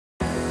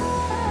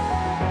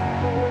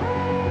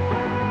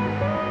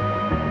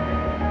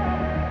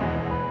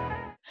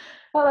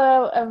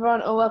Hello,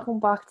 everyone, and welcome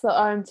back to the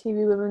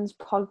RMTV Women's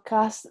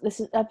Podcast.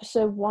 This is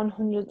episode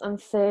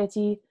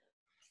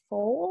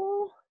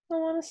 134, I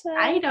want to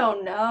I say.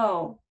 don't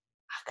know.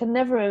 I can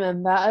never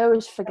remember. I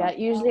always forget.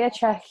 Usually I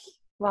check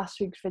last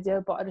week's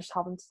video, but I just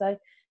haven't today.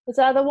 It's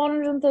either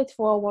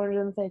 134 or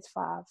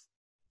 135.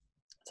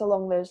 It's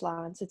along those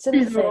lines. It's in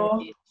the Either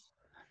or.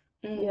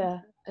 30s. Yeah.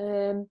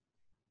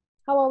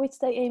 How are we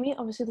today, Amy?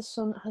 Obviously, the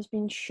sun has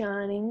been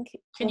shining.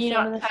 Can We're you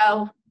filming not this tell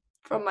one.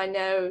 from my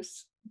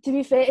nose? To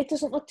be fair, it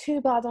doesn't look too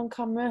bad on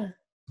camera.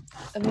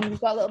 I mean, we've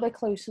got a little bit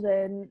closer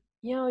then.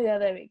 Yeah,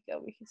 there we go.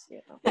 We can see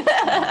it now.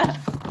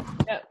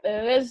 Yep,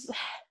 there it is.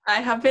 I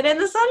have been in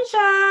the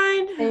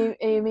sunshine.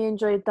 Amy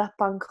enjoyed that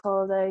bank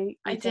holiday.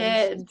 I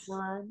Weekend did.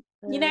 sunshine.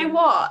 You know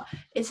what?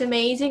 It's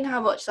amazing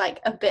how much like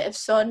a bit of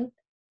sun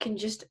can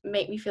just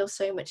make me feel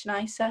so much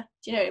nicer.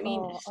 Do you know what I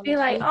mean? Just feel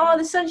like, honestly. oh,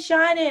 the sun's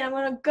shining. I'm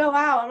gonna go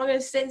out. I'm not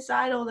gonna sit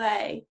inside all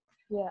day.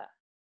 Yeah.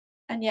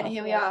 And yet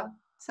here we are,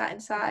 sat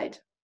inside,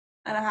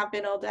 and I have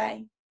been all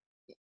day.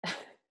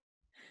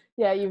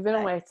 Yeah, you've been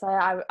on work today.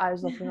 I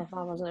was lucky enough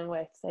I wasn't in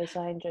work today,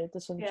 so I enjoyed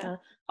the sunshine. Yeah.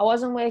 I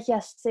was in work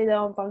yesterday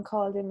though on bank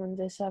holiday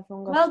Monday, so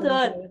everyone got to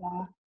enjoy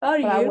that. How are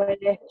you? I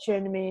worked, do you know what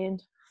I mean?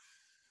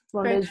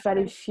 One of those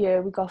very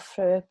few, we got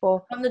through it,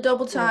 but on the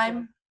double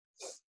time.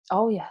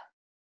 Oh yeah.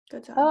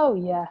 Good time. Oh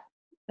yeah.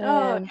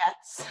 Oh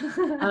yes.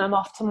 And I'm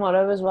off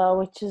tomorrow as well,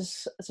 which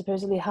is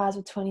supposedly highs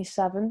of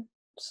 27.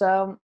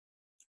 So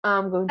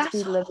I'm going to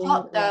be living. That's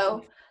hot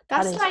though.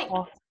 That's like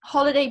hot.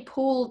 Holiday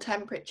pool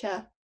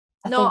temperature.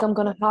 I think I'm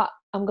gonna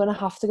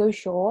have to go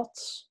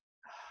shorts.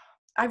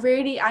 I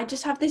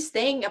just have this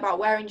thing about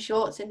wearing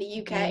shorts in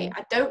the UK.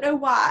 I don't know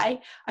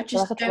why. I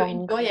just don't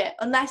enjoy it.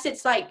 Unless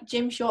it's like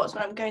gym shorts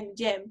when I'm going to the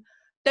gym.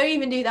 Don't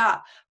even do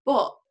that.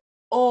 Or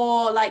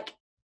like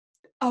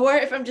I wear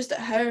it if I'm just at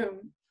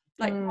home.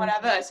 Like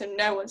whatever, so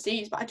no one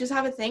sees. But I just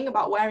have a thing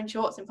about wearing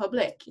shorts in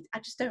public. I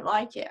just don't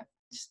like it. It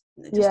just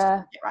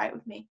doesn't get right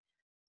with me.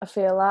 I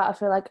feel that. I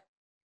feel like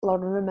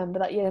Lauren, remember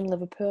that you're in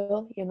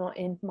Liverpool. You're not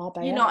in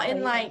Marbella. You're not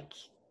in like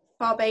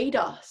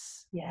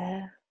Barbados.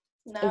 Yeah.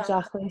 No.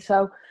 Exactly.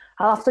 So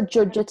I'll have to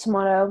judge it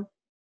tomorrow,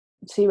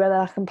 see whether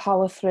I can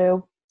power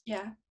through.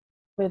 Yeah.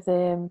 With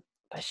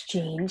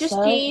jeans.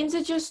 Jeans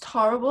are just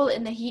horrible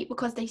in the heat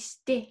because they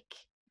stick.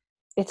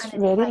 It's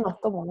really like,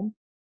 not the one.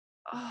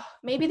 Oh,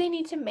 maybe they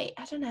need to I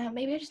don't know,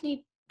 maybe I just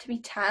need to be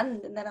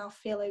tanned and then I'll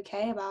feel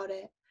okay about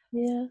it.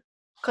 Yeah.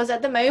 Because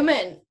at the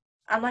moment,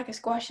 I'm like a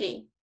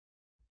squashy.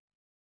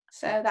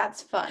 So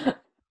that's fun.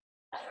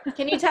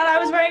 Can you tell I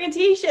was wearing a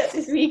t-shirt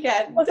this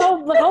weekend? Look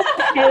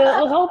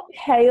how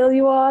pale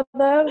you are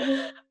though.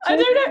 I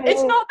don't know,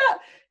 it's not that,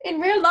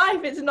 in real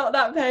life it's not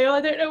that pale.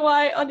 I don't know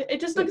why, it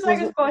just looks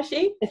like a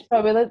squashy. It's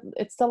probably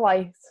it's the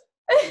light.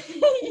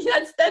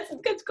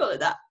 Let's call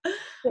it that.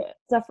 Yeah,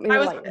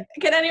 definitely.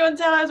 Can anyone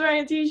tell I was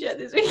wearing a t-shirt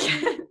this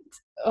weekend?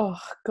 Oh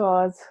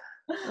God,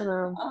 I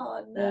know.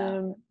 Oh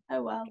no.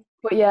 Oh well.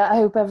 But yeah, I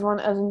hope everyone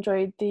has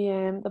enjoyed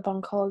the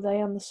bank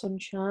holiday and the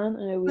sunshine.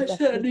 I know we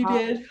certainly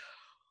did.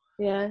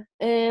 Yeah.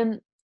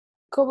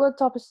 Couple of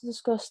topics to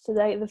discuss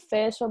today. The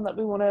first one that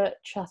we want to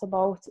chat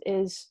about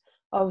is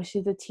obviously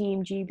the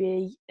Team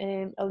GB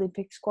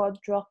Olympic squad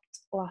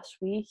dropped last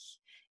week.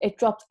 It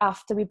dropped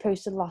after we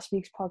posted last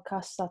week's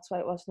podcast. That's why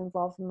it wasn't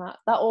involved in that.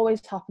 That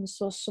always happens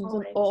to us.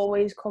 Something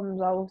always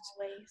comes out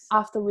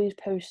after we've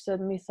posted,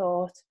 and we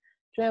thought,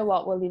 do you know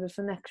what? We'll leave it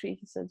for next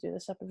week instead of doing a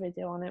separate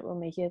video on it. We'll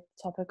make it a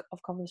topic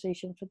of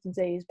conversation for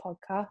today's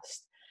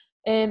podcast.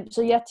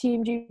 So yeah,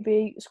 Team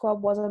GB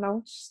squad was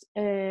announced.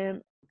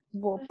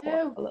 We'll put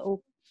a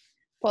little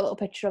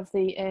picture of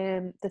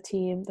the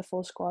team, the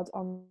full squad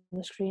on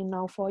the screen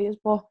now for you.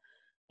 But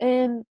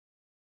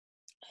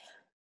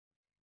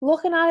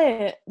looking at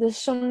it, there's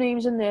some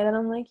names in there, and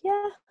I'm like,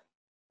 yeah,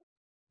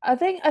 I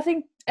think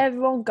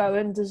everyone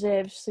going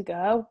deserves to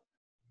go.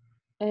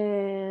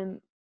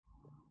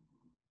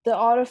 There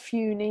are a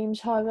few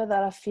names, however,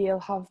 that I feel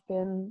have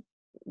been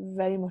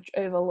very much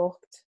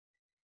overlooked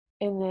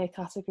in their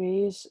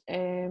categories.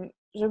 So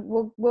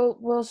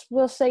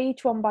we'll say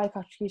each one by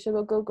category. So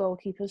we'll go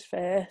goalkeepers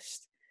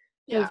first.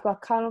 Yeah. We've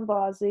got Karen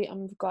Barsley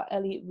and we've got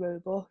Elliot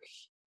Roebuck,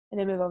 and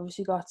then we've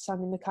obviously got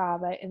Sandy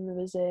McCarver in the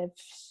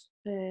reserves.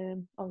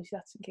 Obviously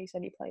that's in case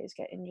any players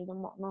get injured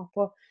and whatnot.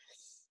 But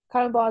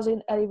Karen Barsley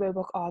and Elliot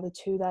Roebuck are the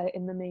two that are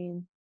in the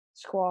main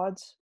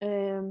squad.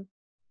 No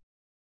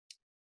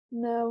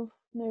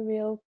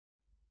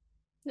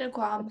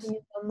qualms.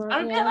 I'm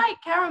a bit like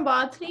Karen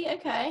Bartley,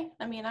 okay.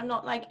 I mean, I'm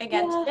not like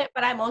against it,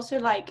 but I'm also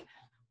like,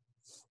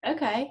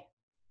 okay.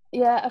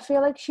 Yeah, I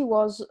feel like she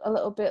was a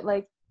little bit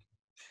like,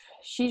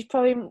 she's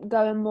probably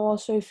going more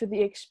so for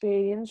the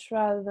experience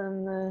rather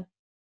than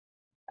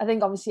I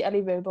think obviously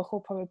Ellie Roebuck will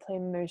probably play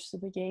most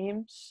of the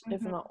games,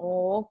 if not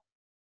all,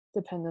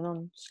 depending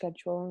on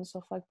schedule and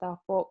stuff like that.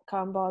 But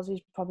Karen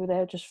Barsley's probably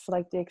there just for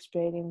like the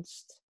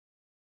experienced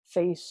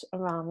face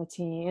around the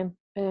team.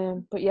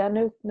 But yeah,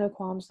 no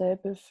qualms there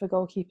for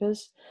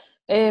goalkeepers.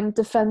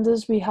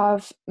 Defenders, we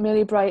have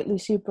Millie Bright,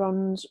 Lucy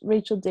Bronze,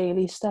 Rachel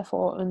Daly, Steph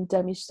Orton,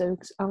 Demi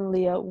Stokes and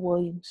Leah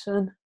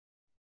Williamson.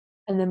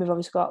 And then we've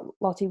obviously got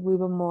Lottie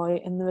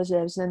Wubben-Moy in the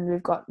reserves, and then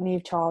we've got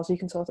Niamh Charles, who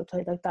can sort of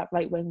play like that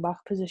right wing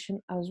back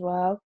position as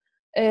well.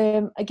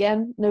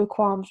 Again, no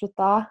qualms with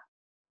that.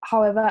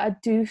 However, I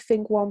do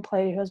think one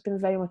player who has been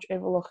very much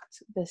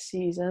overlooked this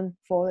season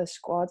for this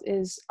squad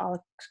is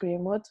Alex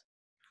Greenwood.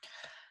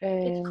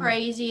 It's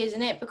crazy,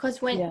 isn't it?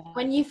 Because when yeah.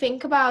 you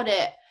think about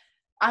it,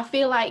 I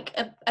feel like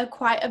a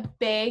quite a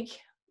big,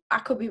 I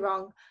could be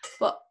wrong,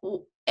 but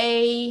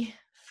a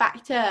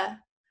factor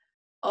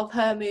of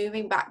her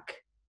moving back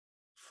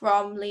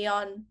from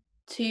Lyon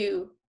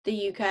to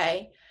the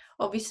UK,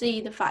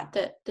 obviously the fact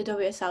that the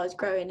WSL is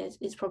growing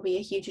is probably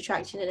a huge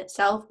attraction in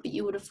itself, but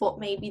you would have thought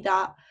maybe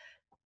that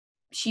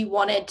she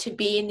wanted to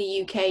be in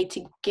the UK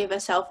to give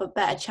herself a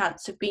better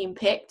chance of being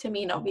picked. I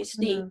mean,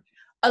 obviously,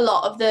 a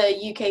lot of the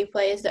UK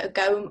players that are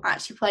going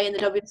actually play in the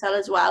WSL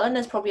as well, and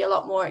there's probably a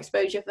lot more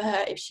exposure for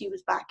her if she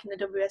was back in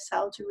the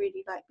WSL to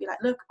really like be like,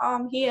 look,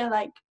 I'm here,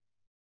 like,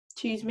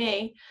 choose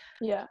me.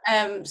 Yeah.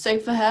 So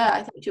for her,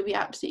 I think she'll be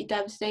absolutely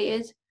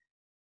devastated.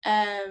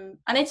 And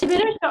it's a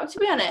bit of a shock, to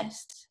be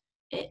honest,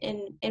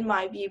 in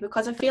my view,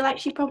 because I feel like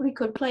she probably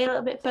could play a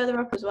little bit further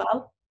up as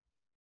well.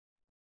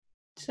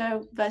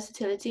 So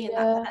versatility in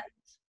that sense.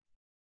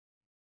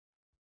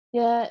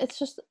 Yeah, it's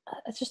just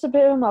a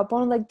bit of a mad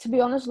one. Like, to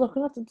be honest,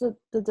 looking at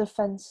the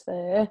defence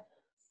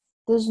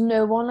there's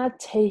no one I'd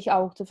take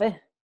out of it.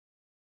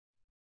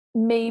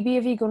 Maybe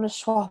if you're going to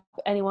swap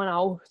anyone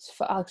out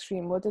for Alex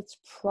Greenwood, it's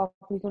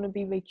probably going to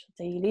be Rachel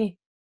Daly.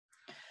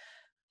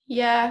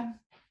 Yeah,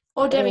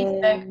 or Demi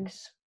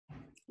Stokes.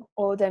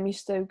 Or Demi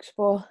Stokes,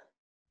 but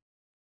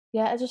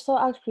yeah, I just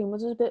thought Alex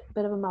Greenwood was a bit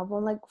of a mad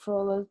one, like for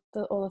all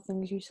the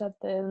things you said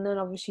there, and then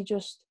obviously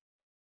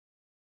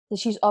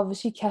she's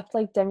obviously kept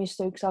like Demi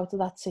Stokes out of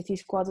that City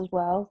squad as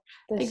well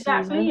this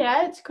exactly, season.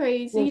 Yeah, it's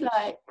crazy,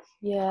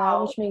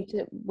 which makes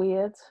it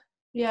weird.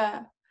 Yeah,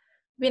 it'd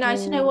be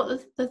nice to know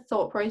what the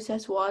thought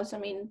process was. I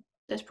mean,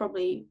 there's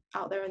probably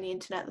out there on the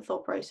internet the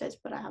thought process,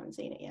 but I haven't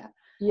seen it yet.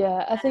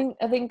 Yeah, I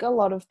think a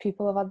lot of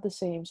people have had the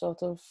same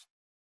sort of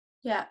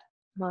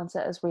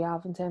mindset as we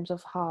have in terms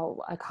of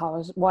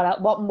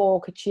what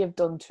more could she have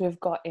done to have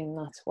got in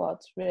that squad,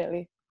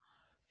 really.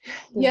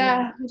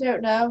 I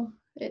don't know.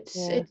 It's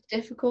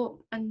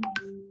difficult, and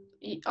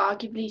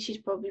arguably she's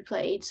probably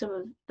played some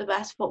of the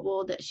best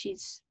football that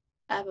she's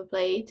ever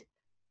played.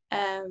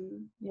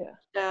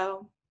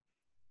 So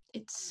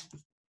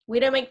we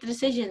don't make the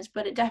decisions,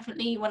 but it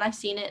definitely, when I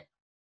seen it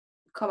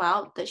come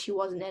out that she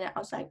wasn't in it, I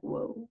was like,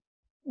 whoa.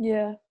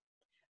 Yeah.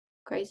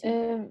 Crazy.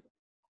 We're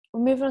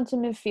moving on to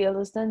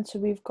midfielders then. So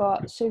we've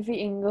got Sophie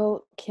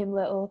Ingle, Kim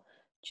Little,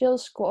 Jill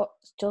Squat.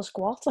 Jill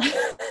Scott,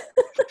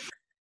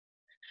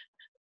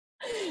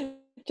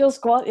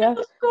 yeah.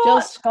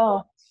 Jill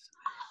Scott,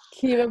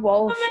 Kira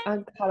Walsh,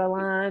 and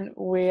Caroline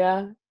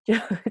Weir.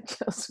 Jill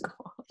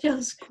Scott.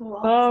 Jill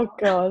Scott. Oh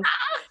god.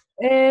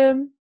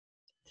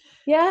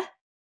 Yeah.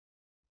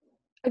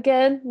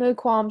 Again, no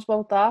qualms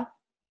about that.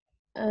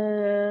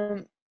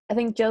 I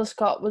think Jill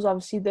Scott was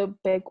obviously the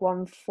big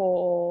one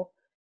for.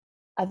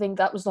 I think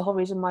that was the whole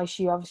reason why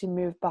she obviously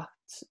moved back,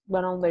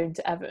 went on loan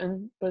to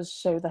Everton, was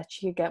so that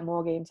she could get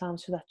more game time,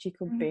 so that she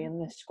could be in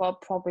this squad.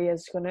 Probably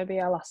is going to be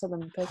her last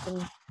Olympic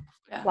and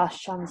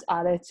last chance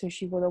at it, so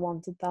she would have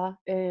wanted that.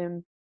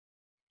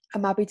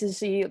 I'm happy to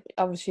see,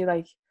 obviously,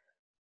 like,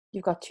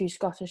 you've got 2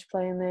 Scottish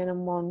playing there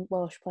and 1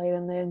 Welsh player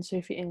in there, and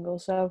Sophie Ingle,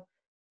 so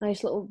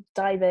nice little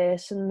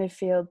diverse in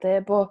midfield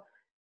there. But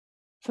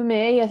for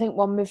me, I think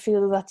one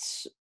midfielder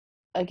that's,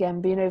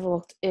 again, being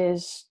overlooked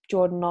is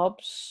Jordan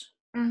Nobbs.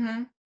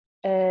 Mad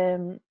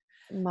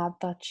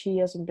that she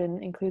hasn't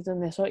been included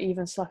in this or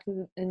even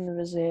selected in the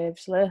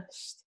reserves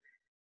list.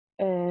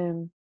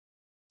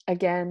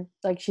 Again,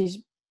 like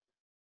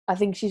I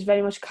think she's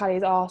very much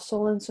carried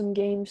Arsenal in some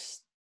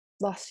games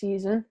last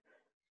season,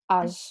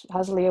 as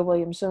has Leah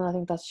Williamson. I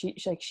think that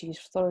she's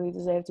thoroughly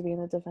deserved to be in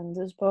the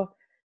defenders. But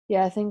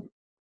yeah, I think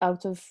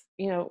out of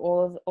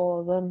all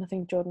of them, I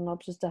think Jordan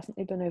Nobbs has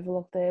definitely been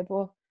overlooked there.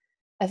 But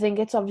I think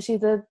it's obviously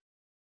the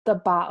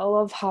battle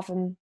of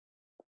having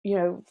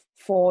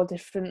 4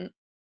 different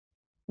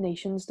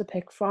nations to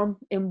pick from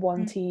in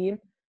one team.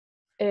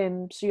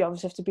 So you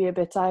obviously have to be a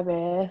bit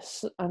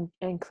diverse and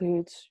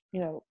include,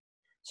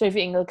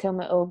 Sophie Ingle, Kim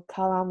Little,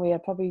 Caroline Weir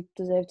probably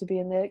deserve to be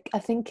in there. I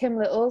think Kim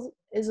Little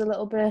is a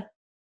little bit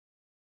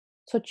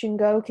touch and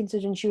go,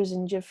 considering she was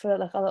injured for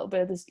like a little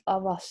bit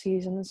of last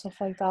season and stuff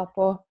like that.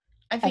 But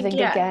I think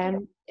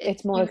again,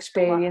 it's more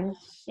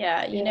experience.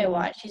 You know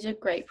why. She's a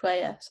great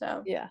player,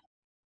 so yeah.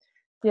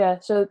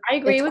 So I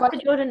agree with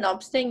the Jordan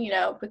Nobbs thing,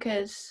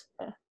 because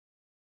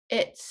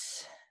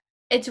it's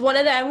one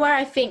of them where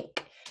I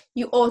think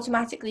you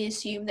automatically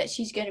assume that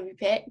she's going to be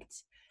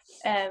picked,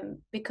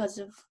 because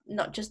of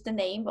not just the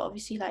name, but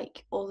obviously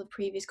like all the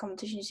previous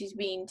competitions she's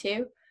been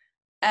to,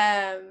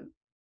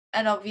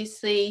 and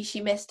obviously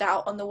she missed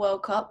out on the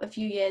World Cup a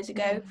few years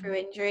ago through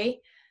injury,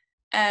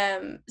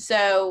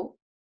 so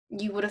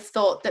you would have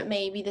thought that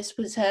maybe this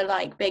was her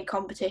like big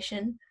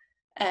competition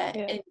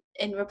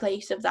in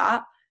replace of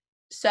that.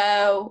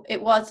 So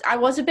I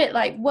was a bit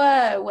like,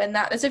 whoa, when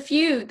there's a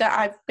few that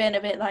I've been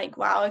a bit like,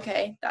 wow,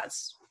 okay,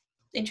 that's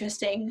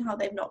interesting how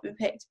they've not been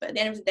picked. But at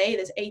the end of the day,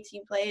 there's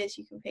 18 players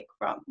you can pick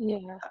from. Yeah.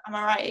 Am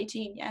I right?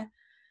 18, yeah.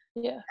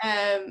 Yeah.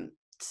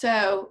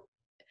 So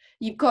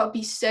you've got to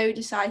be so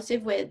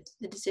decisive with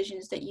the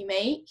decisions that you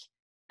make.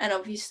 And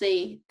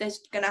obviously there's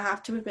going to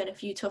have to have been a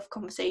few tough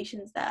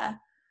conversations there.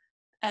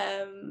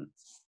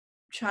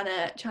 Trying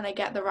to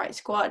get the right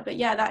squad. But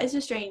yeah, that is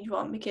a strange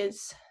one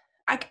because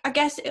I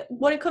guess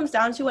what it comes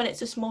down to when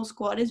it's a small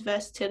squad is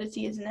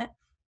versatility, isn't it?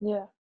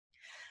 Yeah.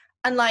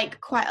 And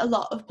like quite a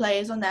lot of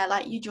players on there,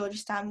 like your Georgia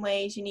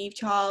Stanways, your Neve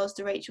Charles,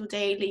 the Rachel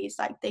Dailies,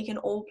 like they can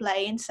all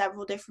play in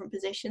several different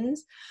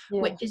positions,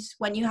 which is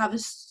when you have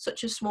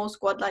such a small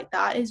squad like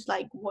that is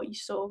like what you're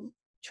sort of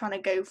trying to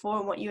go for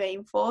and what you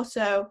aim for.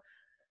 So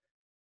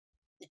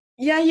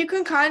yeah, you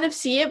can kind of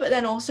see it, but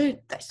then also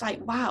that's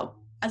like, wow,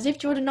 as if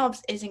Jordan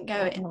Nobbs isn't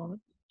going.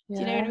 Yeah.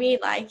 Do you know what I mean?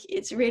 Like,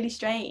 it's really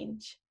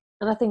strange.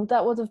 And I think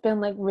that would have been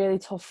like really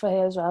tough for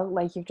her as well.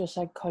 Like you've just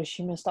said, because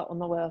she missed out on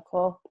the World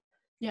Cup.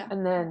 Yeah.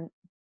 And then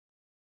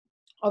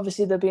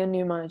obviously there'll be a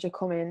new manager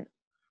coming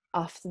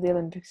after the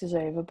Olympics is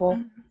over. But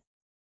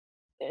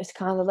it's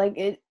kind of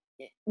like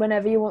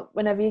whenever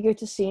you go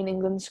to see an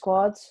England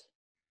squad,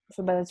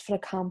 whether it's for a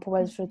camp or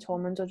whether it's for a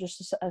tournament or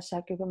just a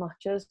set group of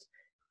matches,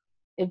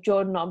 if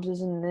Jordan Nobbs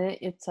is in there,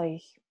 it's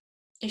like,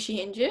 is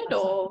she injured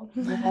or?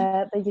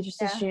 Yeah, like you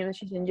just assume that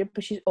she's injured,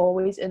 but she's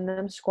always in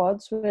them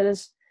squads.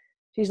 Whereas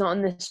she's not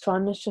in this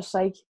one. It's just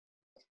like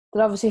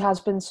there obviously has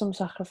been some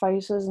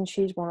sacrifices, and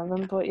she's one of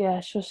them. But yeah,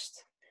 it's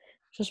just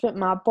a bit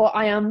mad. But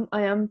I am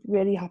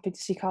really happy to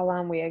see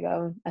Caroline Weir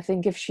going. I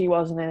think if she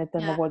wasn't in it,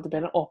 then there would have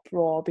been an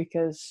uproar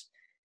because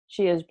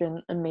she has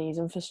been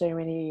amazing for so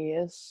many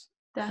years.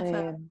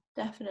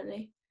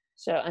 Definitely.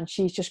 So, and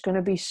she's just going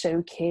to be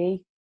so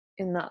key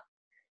in that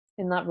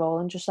role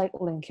and just like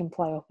linking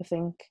play up. I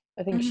think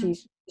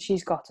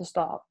she's got to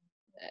start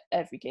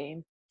every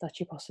game that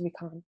she possibly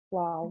can.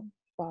 Wow,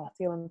 at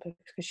the Olympics,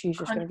 because she's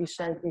just going to be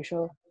so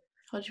crucial.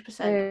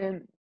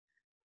 100%.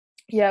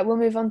 Yeah, we'll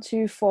move on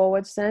to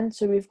forwards then.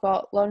 So we've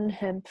got Lauren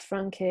Hemp,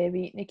 Fran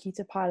Kirby,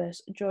 Nikita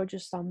Paris, Georgia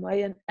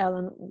Stanway, and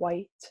Ellen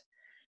White.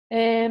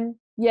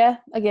 Yeah,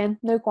 again,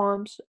 no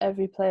qualms.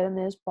 Every player in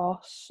there's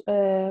boss.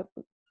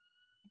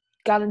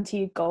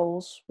 Guaranteed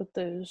goals with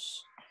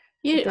those.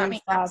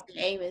 That's the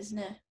aim, isn't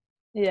it?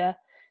 Yeah,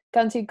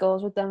 guaranteed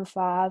goals with them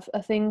 5. I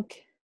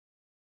think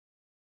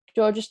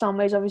Georgia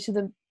Stanway is obviously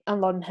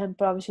and Lauren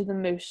Hemp are obviously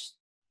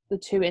the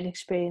 2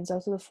 inexperienced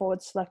out of the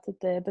forwards selected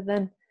there. But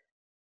then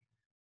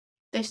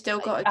they've still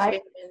got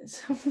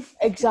experience.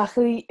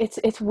 Exactly.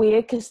 It's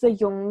weird because they're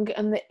young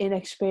and they're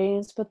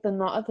inexperienced, but they're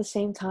not at the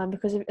same time.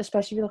 Because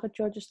especially if you look at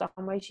Georgia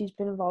Stanway, she's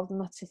been involved in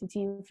that City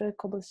team for a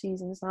couple of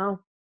seasons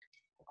now.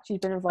 She's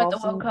been involved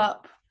with the World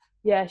Cup.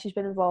 Yeah, she's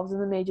been involved in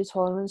the major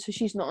tournaments, so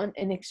she's not an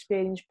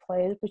inexperienced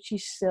player, but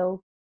she's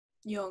still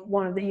young.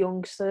 One of the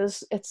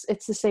youngsters. It's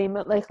the same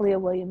at like Leah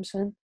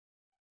Williamson.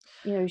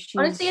 You know, she's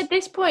honestly at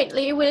this point,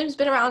 Leah Williams has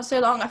been around so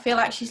long. I feel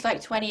like she's like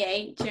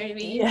 28. Do you know what I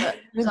mean? Yeah,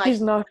 but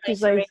she's not.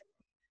 She's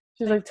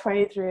like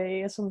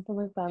 23 or something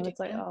like that. And it's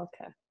like, oh,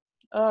 okay,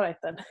 all right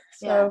then.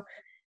 So,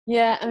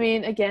 yeah, I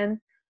mean, again,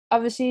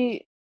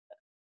 obviously,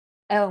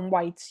 Ellen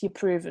White's your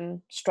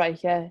proven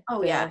striker.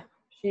 Oh yeah,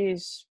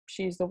 she's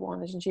the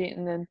one, isn't she?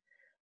 And then,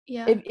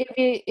 yeah,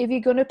 if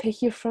you're gonna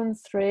pick your front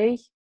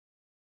 3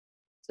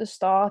 to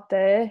start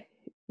there,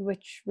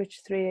 which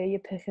 3 are you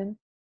picking?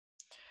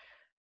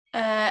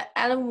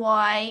 Ellen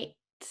White,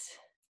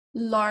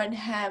 Lauren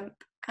Hemp,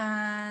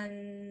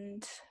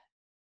 and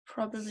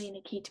probably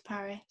Nikita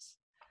Paris.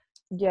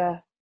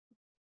 Yeah.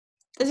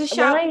 There's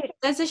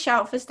a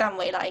shout for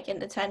Stanway, like in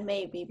the 10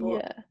 maybe, but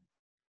yeah.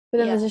 But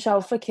then there's a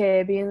shout for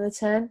Kirby in the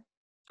 10.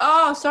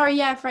 Oh, sorry,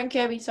 yeah, Frank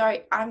Kirby.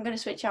 Sorry, I'm gonna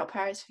switch out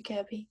Paris for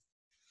Kirby.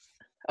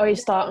 Oh, you're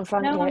starting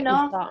Frank? No, I'm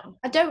not.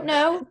 I don't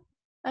know.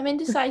 I'm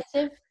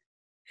indecisive.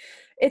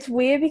 It's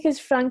weird because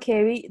Frank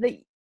Kirby,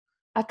 like,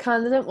 I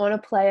kind of don't want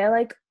to play her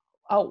like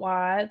out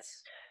wide.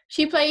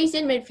 She plays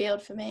in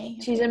midfield for me.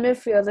 She's a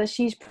midfielder.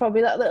 She's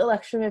probably that little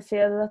extra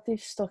midfielder that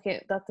they've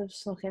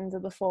snuck into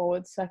the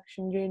forward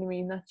section. Do you know what I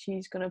mean? That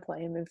she's gonna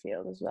play in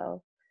midfield as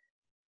well.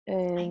 I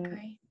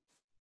agree.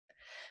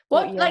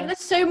 There's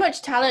so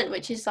much talent,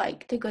 which is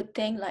like the good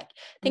thing. Like,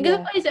 think of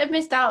the players that have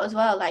missed out as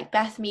well. Like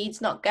Beth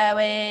Mead's not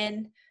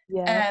going.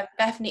 Yeah.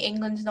 Bethany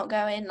England's not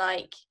going.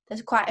 Like,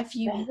 there's quite a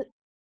few.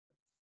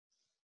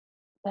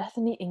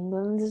 Bethany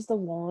England is the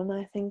one.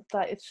 I think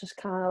that it's just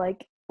kind of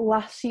like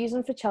last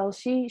season for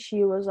Chelsea.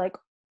 She was like,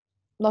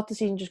 not the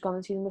season just gone,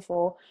 the season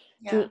before.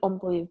 She was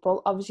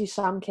unbelievable. Obviously,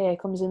 Sam Kerr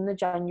comes in the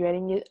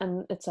January,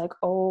 and it's like,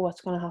 oh,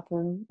 what's going to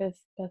happen with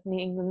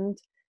Bethany England?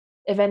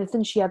 If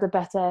anything, she had a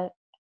better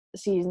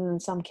season than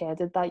Sam Kerr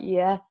did that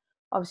year.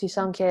 Obviously,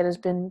 Sam Kerr has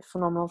been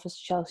phenomenal for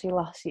Chelsea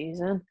last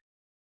season.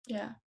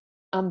 Yeah.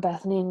 And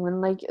Bethany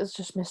England, like, has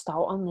just missed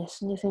out on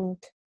this, and you think,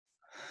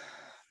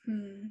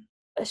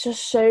 it's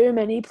just so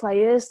many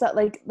players that,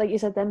 like you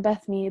said, then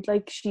Beth Mead,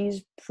 like,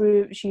 she's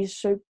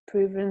so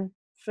proven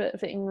for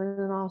England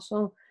and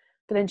Arsenal.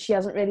 but then she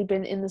hasn't really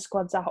been in the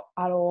squads at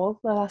all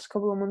the last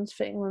couple of months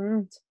for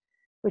England,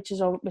 which is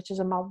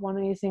a mad one.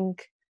 And you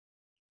think,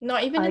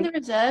 not even in the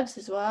reserves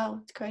as well.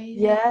 It's crazy.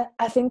 Yeah,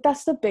 I think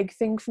that's the big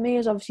thing for me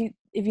is obviously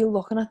if you're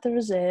looking at the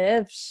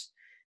reserves,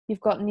 you've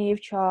got Niamh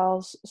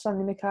Charles,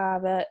 Sandy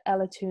McCarver,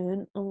 Ella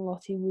Toone, and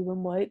Lottie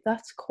Woolen-White.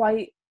 That's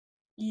quite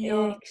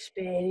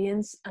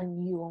inexperienced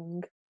and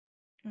young.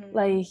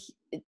 Like,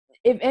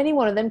 if any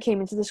one of them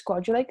came into the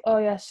squad, you're like, oh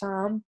yeah,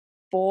 Sam,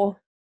 but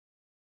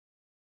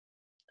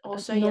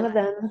also none of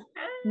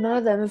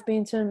them have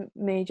been to a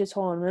major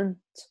tournament.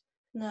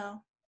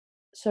 No.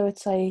 So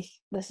it's like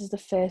this is the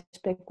first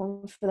big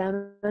one for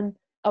them, and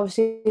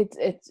obviously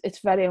it's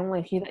very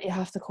unlikely that you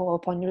have to call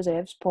upon your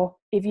reserves, but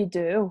if you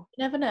do, you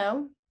never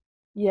know.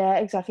 Yeah,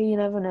 exactly. You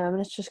never know, and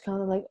it's just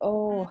kind of like,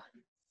 oh,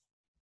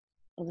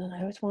 I don't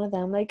know. It's one of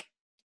them. Like,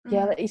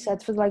 yeah, like you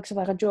said, for the likes of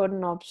like a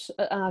Jordan Nobbs,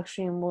 an Alex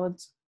Greenwood,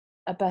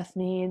 a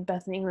Bethany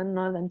England,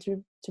 none of them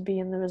to be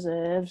in the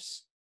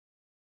reserves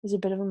is a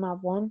bit of a mad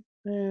one.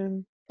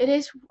 It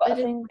is. I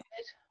think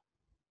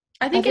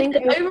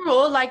it's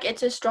overall like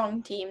it's a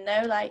strong team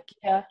though. Like,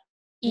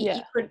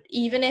 you could,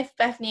 even if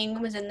Bethany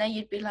England was in there,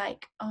 you'd be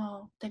like,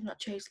 oh, they've not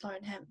chose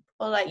Lauren Hemp,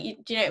 or like, do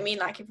you know what I mean?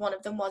 Like, if one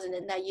of them wasn't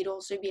in there, you'd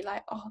also be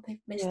like, oh, they've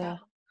missed out.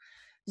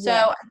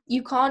 So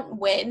you can't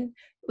win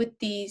with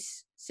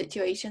these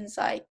situations.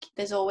 Like,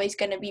 there's always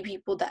going to be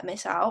people that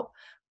miss out.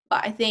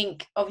 But I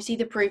think obviously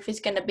the proof is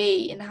going to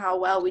be in how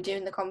well we do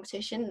in the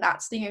competition.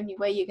 That's the only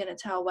way you're going to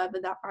tell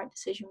whether that right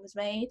decision was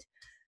made.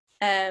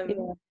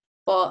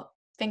 But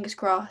fingers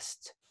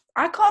crossed.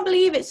 I can't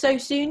believe it's so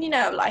soon,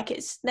 like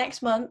it's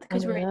next month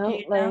because we're in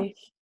June now.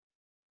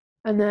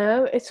 I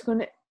know, it's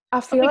gonna...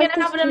 I feel Are we like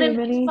gonna have an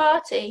Olympics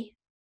party?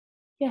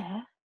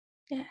 Yeah.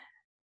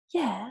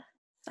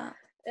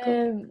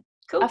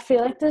 Cool. I feel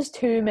like there's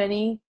too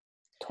many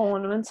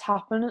tournaments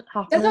happening.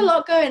 There's a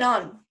lot going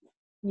on.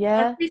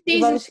 Yeah. This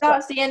season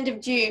starts the end of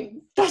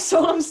June. That's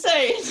all I'm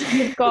saying.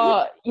 You've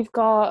got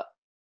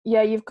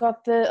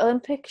the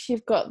Olympics,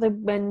 you've got the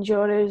men's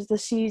Euros, the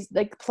season,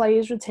 like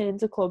players return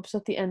to clubs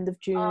at the end of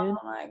June. Oh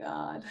my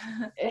god.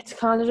 It's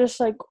kind of just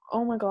like,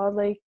 oh my god,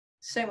 like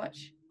so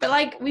much. But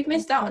like we've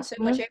missed out on so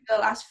much over the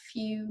last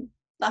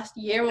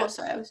year or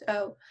so.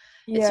 So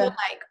it's all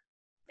like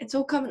it's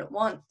all coming at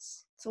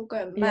once. It's all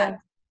going mad.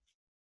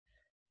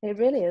 It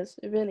really is.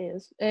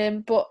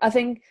 But I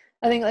think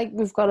like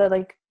we've got to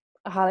like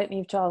highlight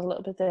Niamh Charles a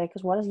little bit there,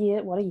 because what a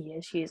year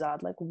she's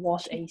had. Like,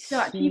 what a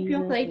season.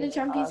 You played in the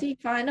Champions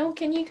League final.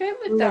 Can you cope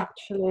with that?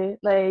 Literally,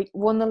 like,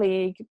 won the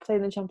league, played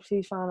in the Champions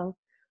League final.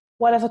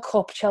 Whatever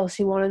cup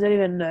Chelsea won, I don't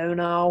even know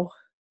now.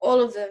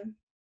 All of them,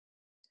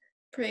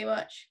 pretty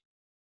much.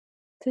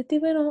 Did they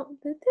win all?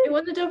 They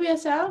won the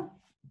WSL.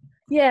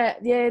 Yeah.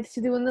 So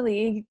they won the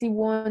league. They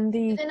won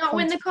the. Did they not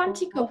win the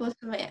Conti Cup or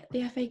something?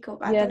 The FA Cup.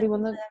 They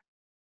won the.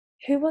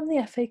 Who won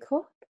the FA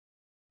Cup?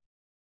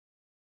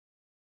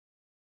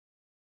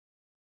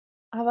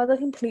 I've had a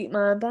complete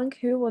mind blank.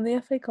 Who won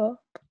the FA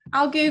Cup?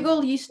 I'll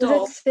Google. You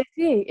stop. Was it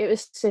City? It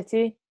was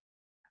City.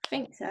 I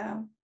think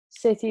so.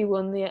 City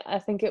won I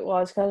think it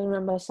was, because I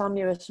remember Sam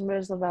Lewis and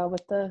Rose Lavelle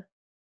with the...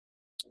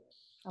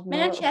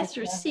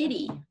 Manchester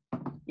City.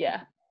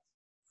 Yeah.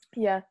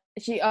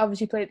 She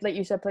obviously played, like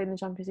you said, played in the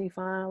Champions League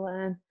final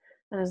and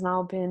has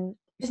now been...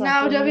 She's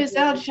now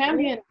WSL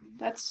champion.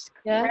 That's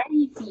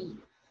crazy.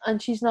 And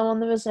she's now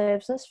on the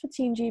reserves list for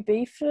Team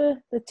GB for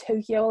the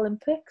Tokyo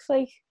Olympics.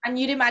 And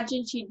you'd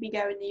imagine she'd be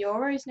going the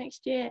Euros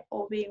next year,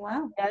 all being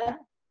well. Yeah,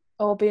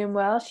 all being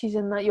well. She's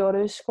in that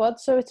Euros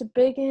squad, so it's a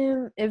big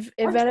if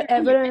ever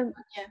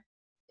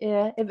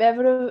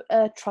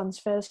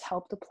transfers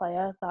help the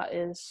player, that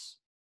is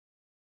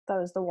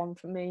the one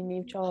for me.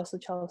 Niamh Charles to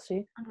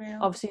Chelsea. Unreal.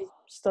 Obviously,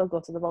 still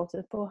gutted about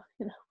it, but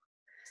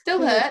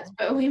still hurts.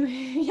 But we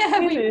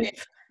move.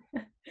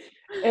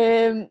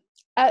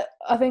 I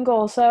think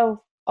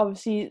also,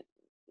 obviously,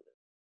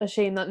 a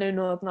shame that no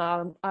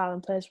Northern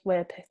Ireland players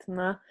were picked in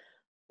that.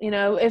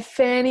 If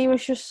Fernie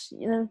was just,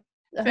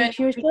 I think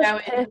she was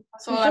just picked.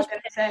 That's all I'm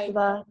going to say.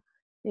 That.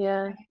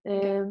 Yeah.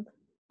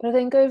 But I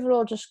think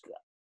overall, just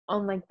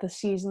on like the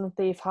season that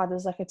they've had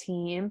as like a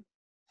team,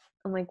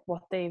 and like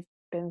what they've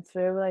been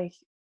through, like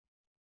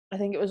I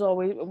think it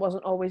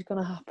wasn't always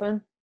going to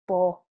happen,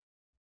 but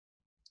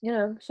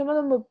some of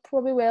them were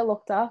probably well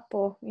looked at,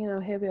 but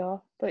here we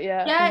are. But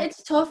yeah,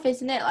 it's tough,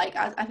 isn't it? Like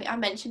I think I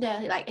mentioned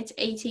earlier, like it's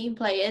 18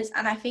 players,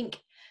 and I think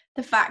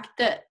the fact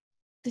that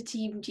the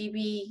Team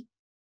GB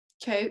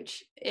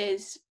coach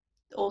is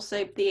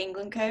also the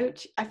England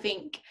coach, I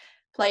think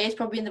players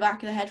probably in the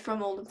back of the head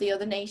from all of the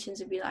other nations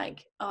would be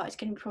like, oh, it's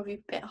going to be probably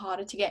a bit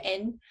harder to get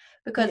in,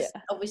 because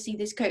obviously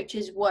this coach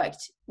has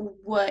worked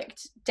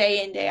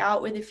day in, day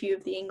out with a few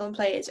of the England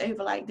players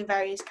over like the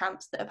various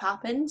camps that have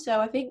happened. So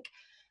I think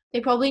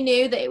they probably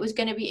knew that it was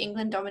going to be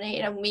England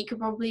dominated, and we could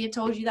probably have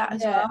told you that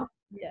as well.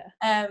 Yeah.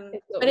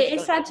 But it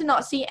is sad to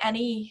not see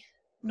any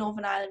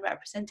Northern Ireland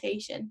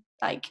representation.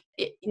 Like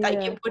it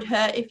would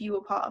hurt if you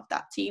were part of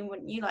that team,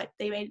 wouldn't you? Like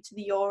they made it to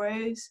the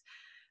Euros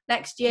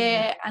next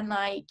year, and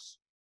like,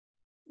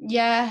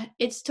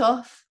 it's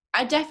tough.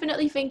 I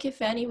definitely think if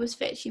Fernie was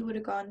fit, she would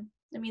have gone.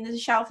 I mean, there's a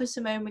shout for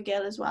Simone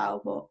McGill as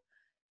well, but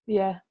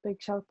yeah,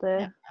 big shout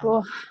there.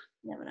 But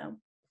never know.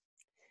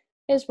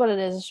 It's what it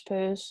is, I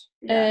suppose.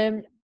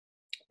 Yeah.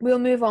 We'll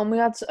move on.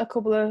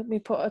 We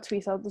put a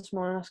tweet out this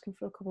morning asking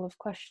for a couple of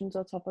questions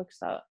or topics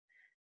that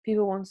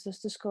people want us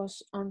to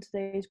discuss on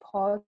today's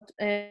pod.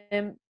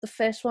 The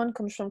first one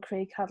comes from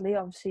Craig Hadley,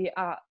 obviously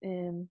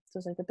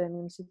does like the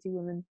Birmingham City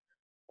Women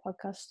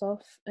podcast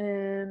stuff.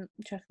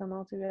 Check them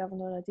out if you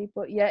haven't already.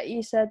 But yeah,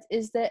 he said,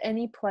 is there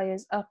any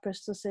players at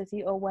Bristol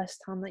City or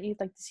West Ham that you'd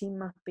like to see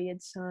Matt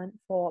Beard sign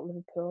for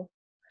Liverpool?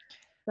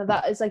 Now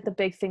that is like the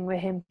big thing with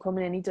him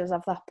coming in. He does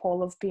have that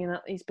pull of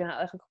he's been at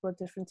like a couple of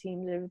different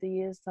teams over the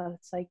years, that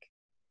it's like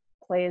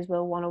players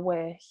will want to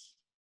work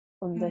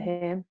under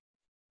him.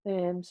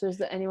 So is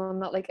there anyone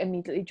that like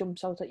immediately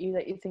jumps out at you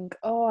that you think,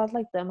 oh, I'd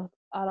like them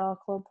at our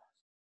club?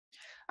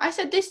 I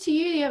said this to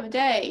you the other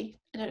day.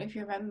 I don't know if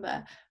you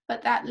remember,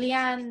 but that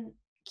Leanne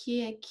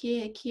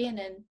Kiernan.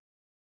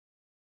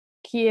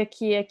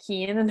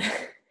 Kiernan.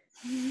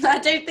 I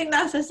don't think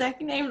that's her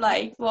second name,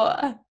 like,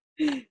 but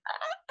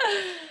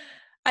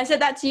I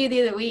said that to you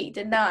the other week,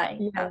 didn't I?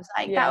 Yeah, I was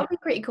like, that would be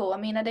pretty cool. I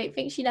mean, I don't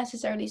think she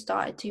necessarily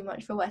started too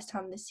much for West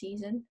Ham this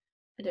season.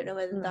 I don't know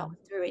whether that was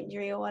through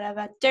injury or whatever.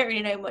 I don't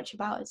really know much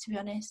about it, to be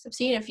honest. I've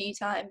seen it a few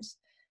times.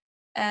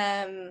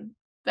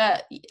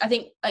 But I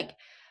think, like,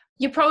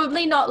 you're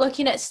probably not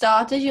looking at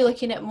starters. You're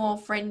looking at more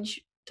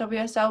fringe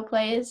WSL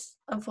players,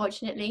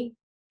 unfortunately,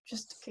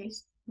 just in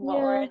case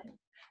what we're in.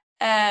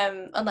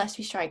 Unless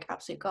we strike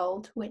absolute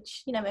gold,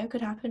 which, you know,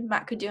 could happen.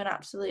 Matt could do an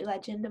absolute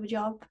legend of a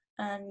job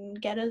and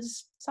get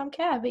us some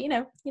care, but, you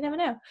know, you never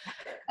know.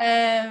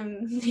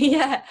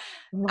 Yeah,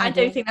 I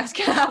don't think that's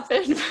going to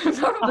happen.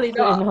 Probably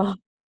not.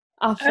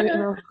 Absolutely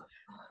not.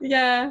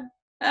 Yeah.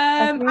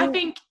 I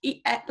think,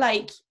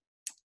 like,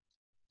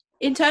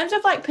 in terms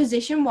of, like,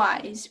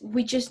 position-wise,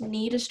 we just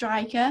need a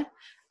striker.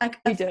 Like,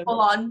 a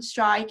full-on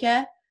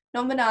striker.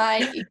 Number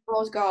 9, he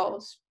scores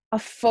goals. A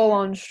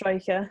full-on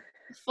striker.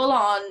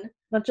 Full-on.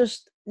 Not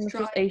just a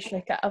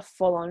striker, a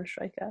full-on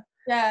striker.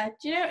 Yeah,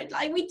 do you know,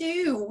 like,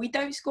 we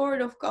don't score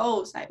enough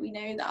goals, like, we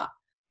know that.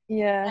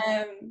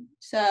 Yeah.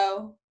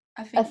 So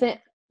I think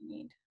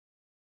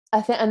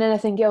and then I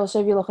think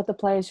also if you look at the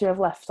players who have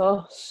left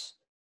us,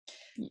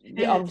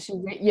 you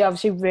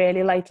obviously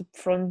really like up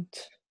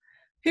front.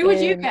 Who would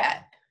you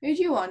get? Who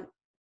do you want?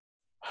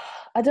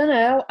 I don't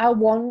know. I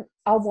want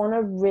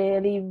a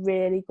really,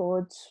 really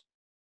good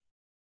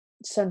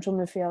central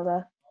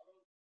midfielder.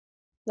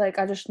 Like,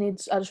 I just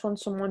want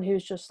someone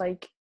who's just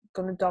like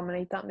gonna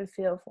dominate that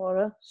midfield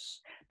for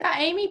us. That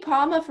Amy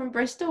Palmer from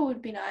Bristol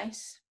would be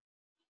nice.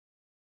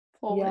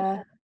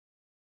 Forward.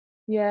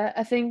 Yeah.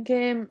 I think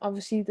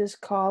obviously there's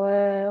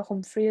Carla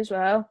Humphrey as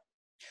well.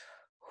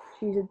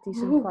 She's a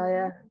decent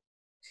player.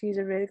 She's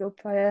a really good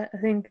player. I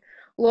think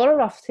Laura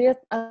Rafferty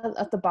at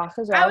the back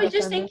as well. I was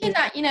just thinking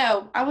that, you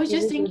know.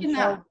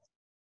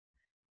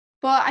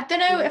 But I don't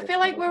know. I feel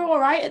like we're all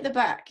right at the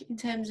back in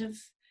terms of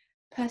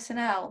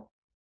personnel.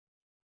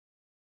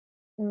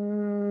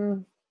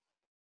 Who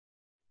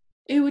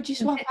would you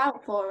swap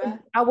out for her?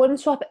 I wouldn't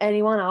swap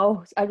anyone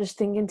out. I just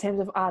think in terms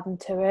of adding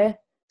to it,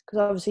 because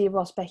obviously you've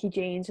lost Becky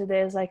Jane, so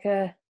there's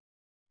a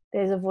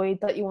void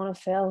that you want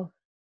to fill.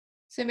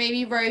 So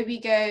maybe Roby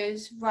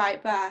goes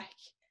right back,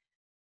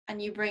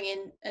 and you bring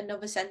in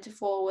another centre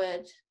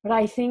forward. But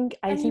I think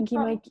he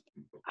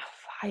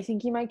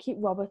might keep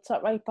Roberts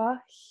at right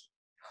back.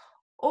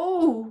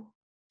 Oh,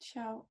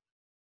 shout!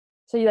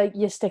 So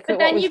you stick with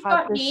what we've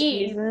had this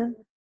season.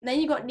 Then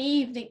you got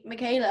Neve,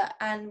 Michaela,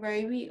 and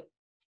Roby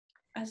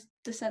as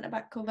the centre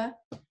back cover,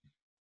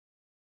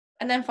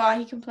 and then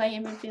Fahy can play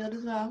in midfield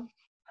as well.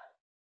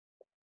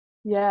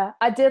 Yeah,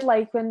 I did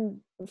like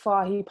when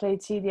Fahy played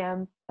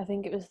CDM. I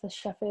think it was the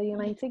Sheffield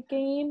United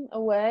game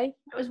away.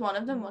 It was one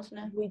of them,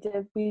 wasn't it?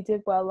 We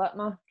did well that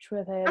match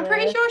with her. I'm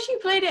pretty sure she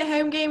played it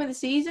home game of the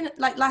season,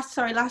 like last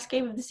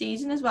game of the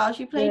season as well.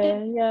 She played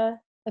it. Yeah,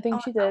 I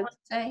think she did.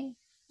 I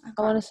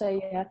want to say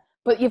yeah,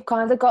 but you've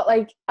kind of got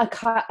like I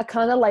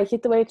kind of like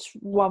it the way it's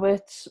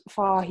Roberts,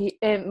 Fahy,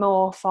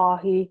 more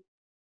Fahy,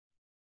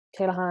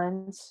 Taylor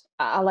Hines.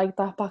 I like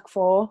that back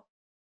four.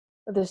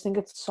 I just think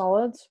it's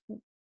solid,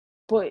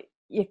 but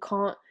you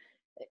can't.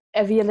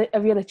 Have you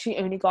literally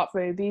only got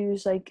Roby,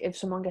 who's like, if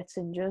someone gets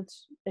injured,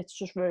 it's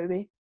just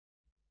Roby.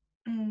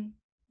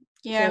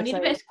 Yeah, we need a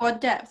bit of squad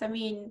depth. I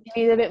mean,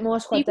 you need a bit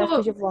more squad depth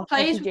because you've lost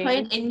players were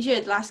playing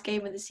injured last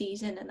game of the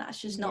season, and that's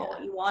just not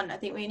what you want. I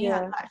think we only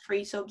had like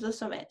 3 subs or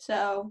something.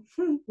 So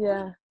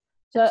yeah,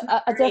 so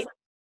I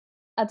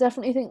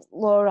definitely think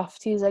Laura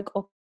Rafferty is like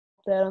up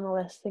there on the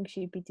list. I think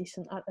she'd be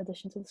decent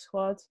addition to the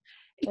squad.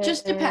 It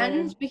just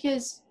depends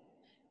because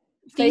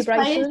Faye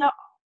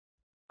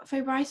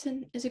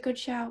Bryson is a good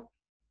shout.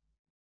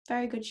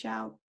 Very good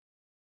shout.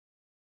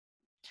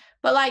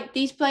 But like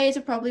these players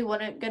are probably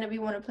going to be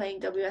playing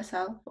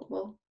WSL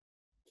football.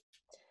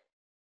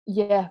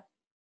 Yeah,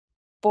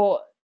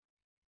 but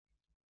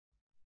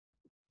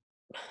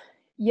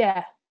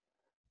yeah.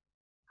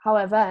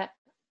 However,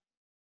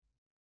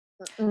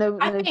 No,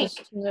 I no, think,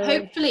 just no.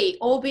 hopefully,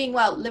 all being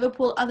well,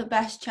 Liverpool are the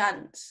best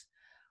chance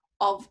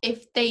of,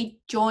 if they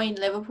join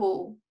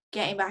Liverpool,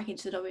 getting back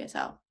into the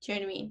WSL. Do you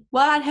know what I mean?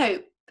 Well, I'd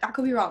hope. I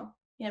could be wrong.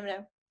 You never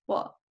know.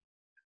 What?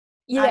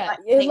 Yeah,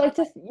 you'd like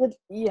to.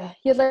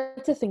 You'd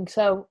like to think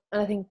so,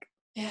 and I think.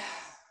 Yeah.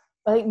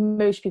 I think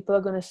most people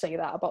are going to say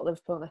that about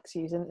Liverpool next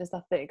season. Is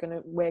that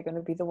we're going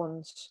to be the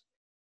ones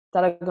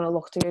that are going to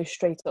look to go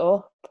straight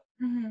up.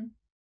 Mm-hmm.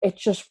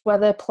 It's just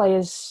whether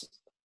players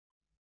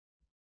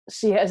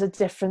see it as a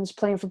difference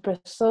playing for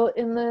Bristol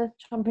in the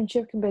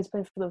Championship compared to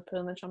playing for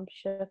Liverpool in the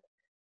Championship.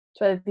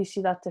 So whether they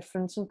see that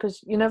difference,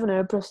 because you never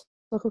know, Bristol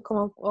could come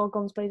up all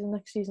guns blazing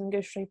next season and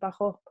go straight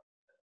back up.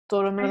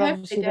 Durham are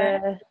obviously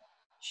there.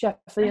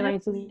 Sheffield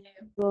United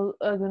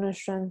are going to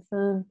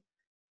strengthen.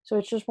 So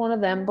it's just one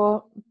of them.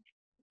 But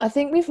I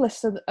think we've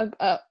listed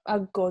a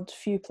good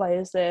few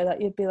players there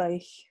that you'd be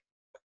like,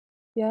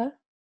 yeah,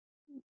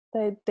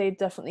 they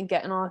definitely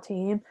get in our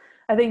team.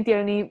 I think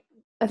you're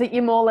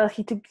more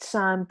likely to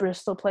sign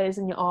Bristol players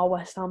than you are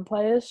West Ham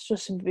players,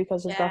 just simply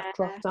because of that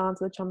drop down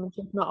to the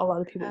Championship. Not a lot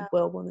of people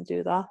will want to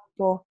do that.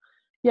 But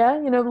yeah,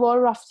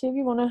 Laura Rafferty, if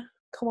you want to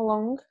come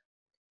along.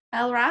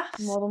 El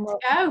Rafs, More than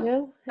let's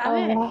go. Yeah,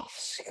 El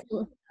Rafs.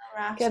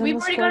 We've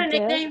already got a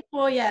nickname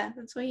for you.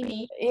 That's what you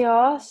need.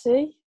 Yeah,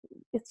 see?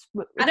 It's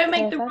I don't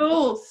make the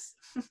rules.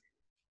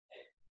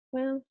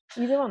 Well,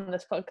 you do on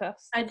this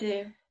podcast. I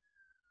do.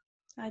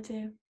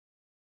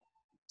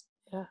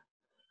 Yeah.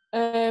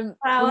 Well,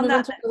 on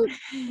that we'll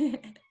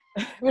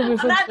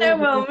move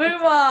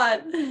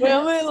on.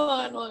 We'll move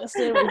on. Let's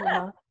stay away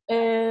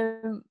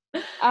from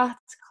that. At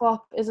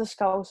Klopp is a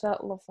Scouser,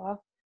 love that.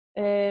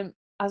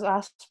 As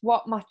asked,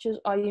 what matches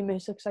are you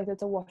most excited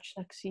to watch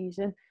next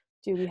season?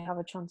 Do we have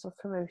a chance of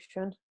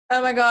promotion?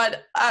 Oh my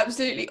god,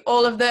 absolutely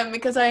all of them,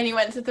 because I only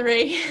went to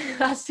 3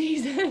 last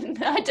season.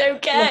 I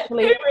don't care.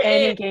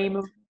 Literally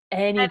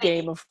any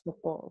game of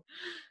football.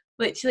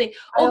 Literally.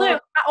 Although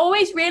I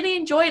always really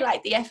enjoy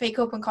like the FA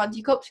Cup and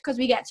Conti Cups because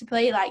we get to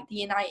play like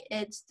the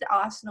Uniteds, the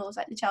Arsenals,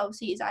 like the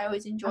Chelseas. I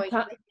always enjoy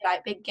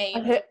like big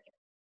games.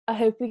 I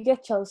hope we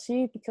get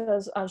Chelsea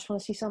because I just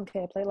want to see Sam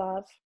Kerr play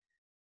live.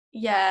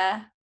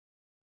 Yeah.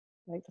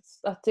 Like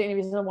that's the only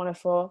reason I want it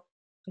for.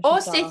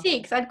 Or City,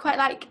 because I'd quite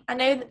like. I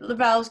know that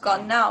Lavelle's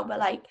gone now, but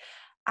like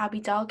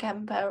Abby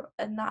Dalkemper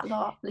and that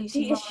lot.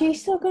 Lucy. Is she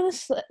still gonna?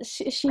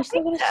 She's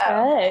still gonna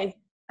stay?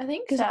 I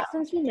think so. Because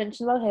since we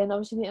mentioned about her, and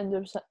obviously the end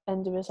of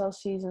her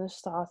season has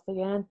started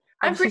again.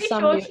 I'm pretty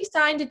sure she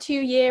signed a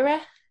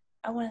 2-yearer.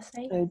 I want to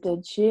say. Oh,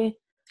 did she?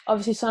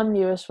 Obviously, Sam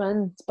Lewis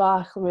went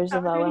back. Rose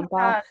Lavelle went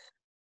back.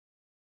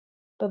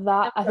 But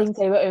that I think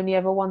they were only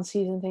ever 1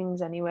 season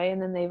things anyway, and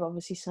then they've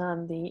obviously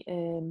signed the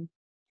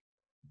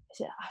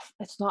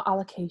it's not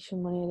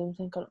allocation money, I don't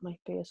think, or it might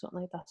be or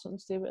something like that. Something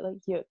to do with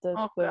like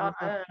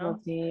the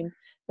team.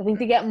 I think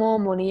they get more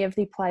money if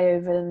they play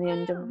over in the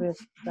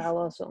NWSL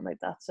or something like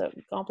that. So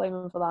you can't blame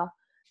them for that.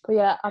 But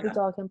yeah, Abby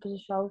Dalkemper's a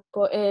shout.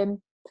 But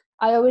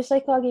I always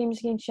like our games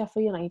against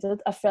Sheffield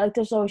United. I feel like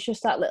there's always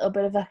just that little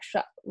bit of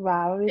extra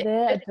rivalry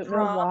there.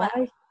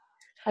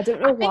 I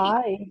don't know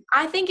why.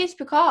 I think it's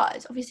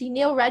because obviously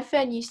Neil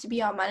Redfern used to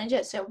be our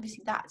manager, so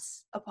obviously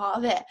that's a part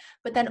of it.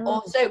 But then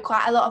also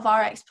quite a lot of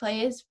our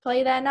ex-players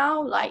play there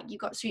now. Like you've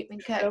got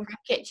Sweetman Kirk, Greg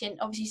Kitchen,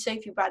 obviously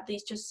Sophie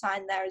Bradley's just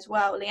signed there as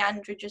well.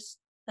 Leandra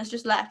has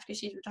just left because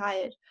she's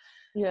retired.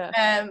 Yeah.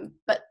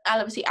 But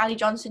obviously Ali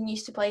Johnson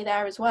used to play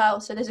there as well.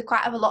 So there's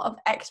quite a lot of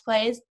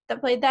ex-players that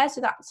played there.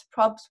 So that's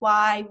probably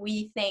why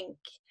we think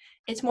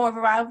it's more of a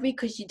rivalry,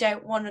 because you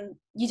don't want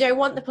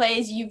the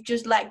players you've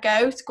just let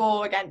go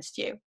score against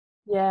you.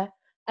 Yeah,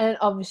 and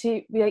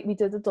obviously we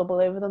did the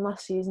double over them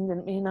last season,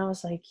 didn't we? And I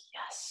was like,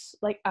 yes,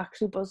 like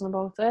actually buzzing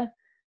about it.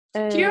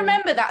 Do you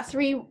remember that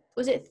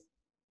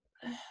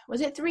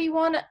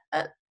 3-1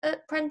 at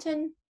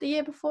Prenton the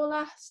year before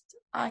last?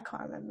 I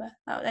can't remember.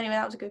 Anyway,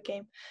 that was a good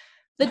game.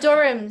 The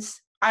Durhams,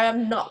 I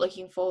am not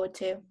looking forward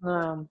to.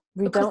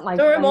 We don't like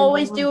Durham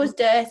always do us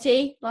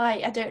dirty.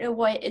 Like I don't know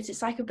what it is.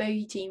 It's like a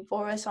bogey team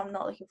for us. So I'm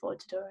not looking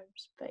forward to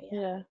Durham's. But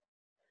yeah.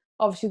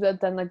 Obviously,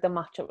 then like the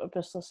matchup with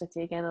Bristol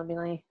City again will be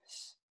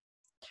nice.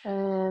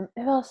 Who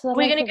else?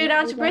 We're gonna go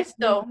down to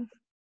Bristol.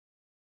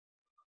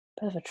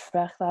 Bit of a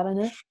trek, that,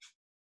 isn't it?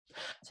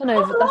 That's an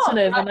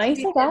overnight.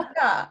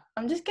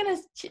 I'm just gonna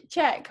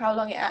check how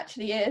long it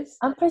actually is.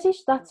 I'm pretty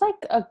sure that's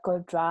like a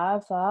good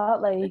drive. That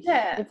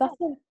if that's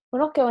we're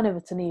not going over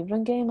to an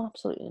evening game.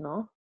 Absolutely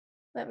not.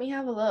 Let me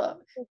have a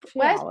look.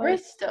 Where's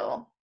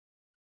Bristol?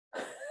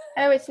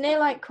 Oh, it's near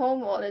like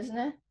Cornwall, isn't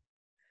it?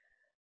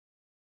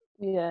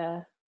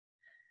 Yeah.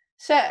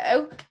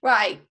 So,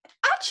 right.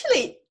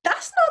 Actually,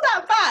 that's not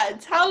that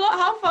bad.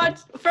 How far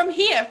from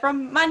here,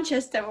 from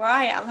Manchester, where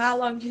I am, how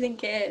long do you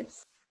think it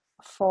is?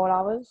 4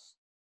 hours.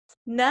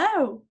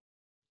 No.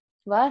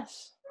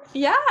 Less.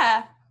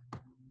 Yeah.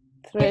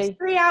 3. It's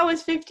 3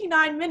 hours,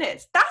 59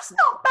 minutes. That's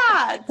not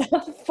bad.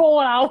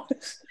 4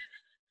 hours.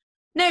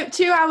 No,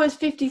 2 hours,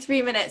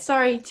 53 minutes.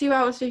 Sorry, 2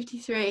 hours,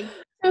 53.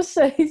 Just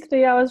say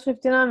 3 hours,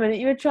 59 minutes.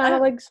 You were trying to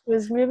like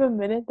squiz me with a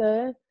minute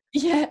there.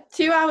 Yeah,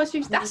 2 hours,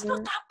 50. That's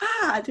not that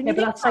bad. Yeah,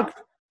 but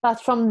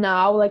That's from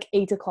now, like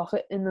 8 o'clock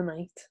in the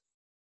night.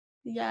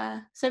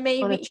 Yeah. So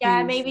maybe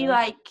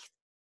like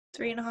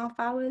 3.5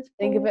 hours.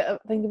 Think of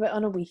it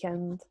on a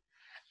weekend.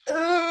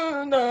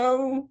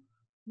 No.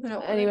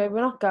 Anyway,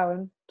 we're not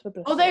going to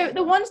Bristol. Although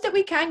the ones that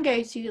we can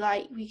go to,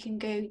 like we can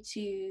go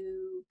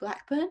to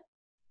Blackburn.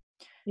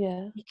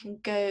 Yeah. We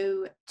could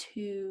go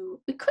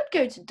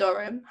to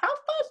Durham. How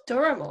far is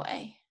Durham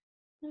away?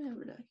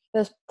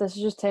 This is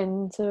just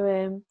 10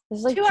 to this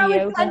is like 2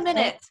 hours 10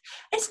 minutes.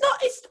 It's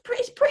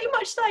pretty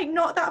much like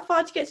not that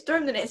far to get to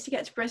Durham than it is to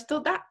get to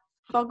Bristol. That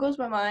boggles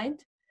my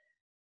mind.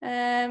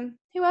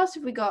 Who else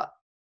have we got?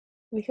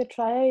 We could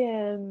try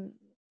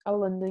a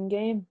London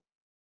game.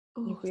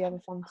 Ooh, if we ever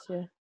fancy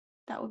it.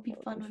 That would be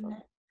fun, wouldn't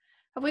it?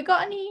 Have we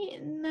got any?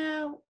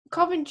 No.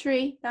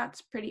 Coventry.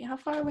 That's pretty. How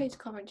far away is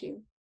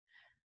Coventry?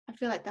 I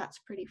feel like that's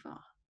pretty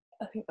far.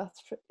 I think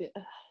that's pretty.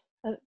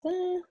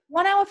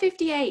 1 hour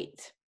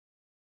 58.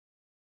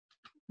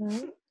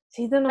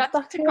 See, they're not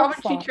that's the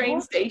Coventry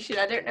train station.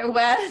 I don't know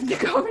where the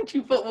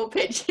Coventry football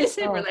pitch is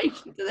in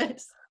relation to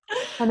this.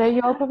 I know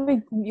you're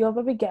probably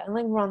getting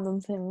like random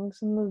things,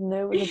 and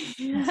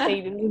the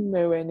stadium is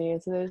nowhere near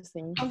to those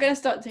things. I'm gonna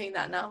start doing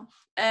that now.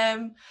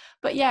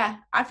 But yeah,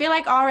 I feel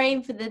like our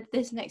aim for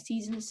this next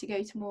season is to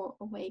go to more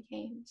away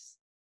games.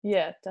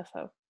 Yeah,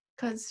 definitely.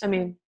 Because I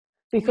mean,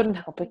 we couldn't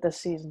help it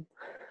this season.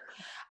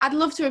 I'd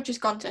love to have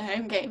just gone to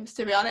home games,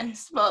 to be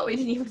honest, but we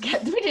didn't even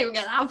get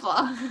that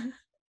far.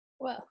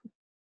 Well,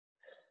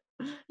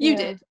 you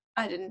did.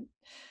 I didn't.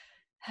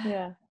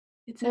 Yeah.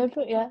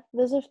 But yeah,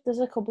 there's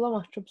a couple of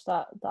matchups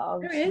that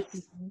there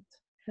is.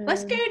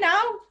 Let's go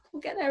now.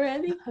 We'll get there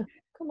early.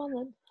 Come on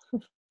then,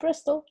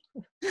 Bristol.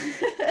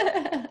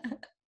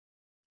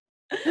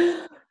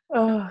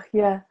 Oh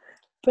yeah,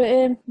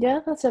 but yeah,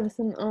 that's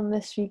everything on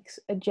this week's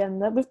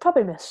agenda. We've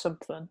probably missed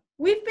something.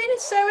 We've been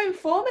so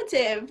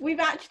informative. We've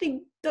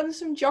actually done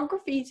some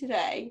geography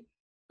today.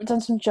 We've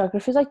done some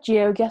geography, like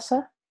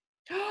GeoGuessr.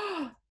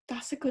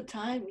 That's a good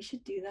time. We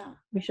should do that.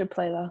 We should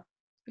play that.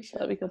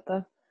 That'd be good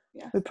though.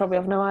 Yeah. We probably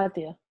have no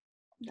idea.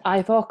 No.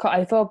 I thought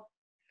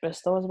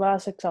Bristol was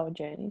about a 6-hour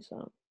journey,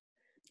 so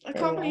I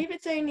can't believe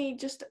it's only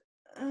just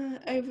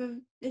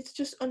it's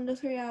just under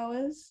 3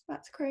 hours.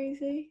 That's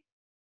crazy.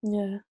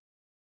 Yeah.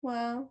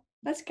 Wow.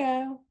 Let's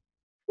go.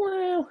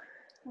 Wow.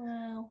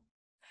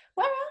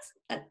 Where else?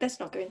 Let's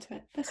not go into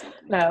it.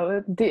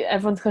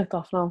 Everyone's clicked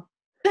off now.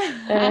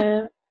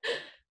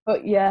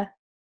 But yeah,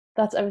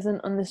 that's everything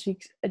on this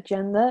week's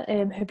agenda.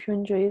 Hope you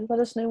enjoyed. Let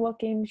us know what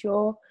games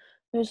you're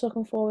most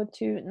looking forward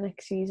to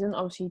next season.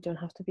 Obviously, you don't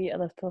have to be a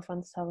Liverpool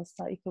fan to tell us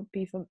that. You could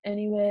be from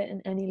anywhere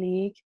in any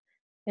league.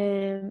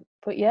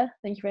 But yeah,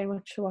 thank you very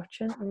much for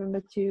watching.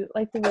 Remember to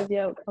like the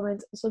video,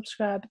 comment,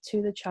 subscribe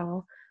to the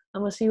channel,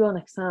 and we'll see you all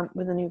next time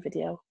with a new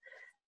video.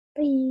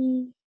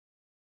 Bye.